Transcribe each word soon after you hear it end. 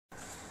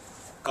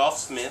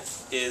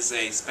Golfsmith is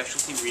a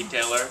specialty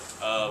retailer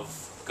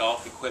of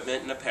golf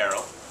equipment and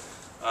apparel,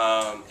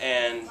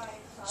 and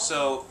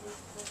so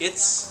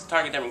its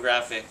target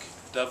demographic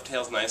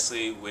dovetails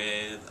nicely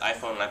with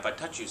iPhone and iPod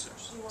Touch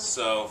users.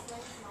 So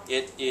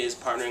it is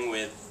partnering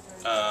with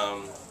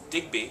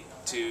Digby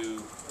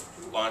to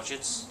launch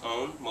its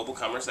own mobile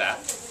commerce app,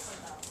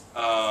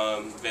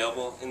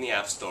 available in the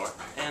App Store,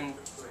 and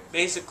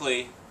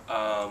basically,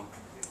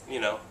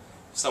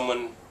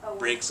 someone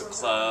breaks a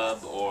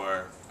club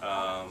or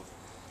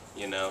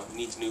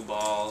needs new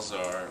balls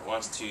or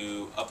wants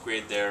to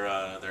upgrade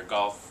their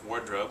golf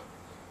wardrobe,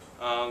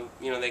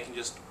 they can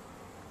just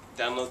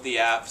download the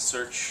app,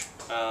 search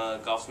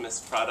Golfsmith's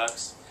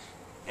products,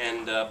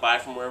 and buy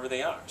from wherever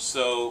they are.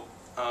 So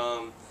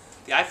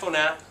the iPhone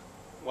app,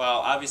 while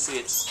obviously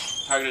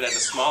it's targeted at a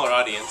smaller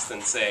audience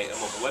than, say, a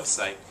mobile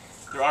website,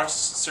 there are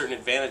certain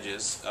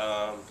advantages.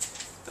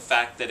 The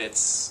fact that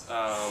it's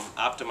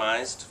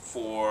optimized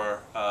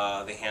for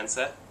the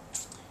handset.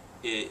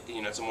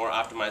 It's a more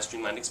optimized,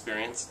 streamlined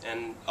experience,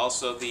 and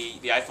also the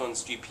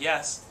iPhone's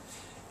GPS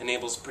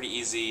enables pretty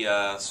easy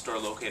store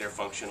locator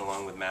function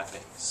along with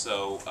mapping.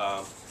 So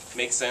it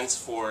makes sense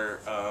for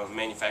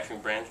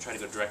manufacturing brands to try to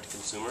go direct to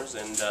consumers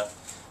and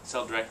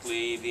sell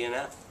directly via an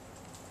app.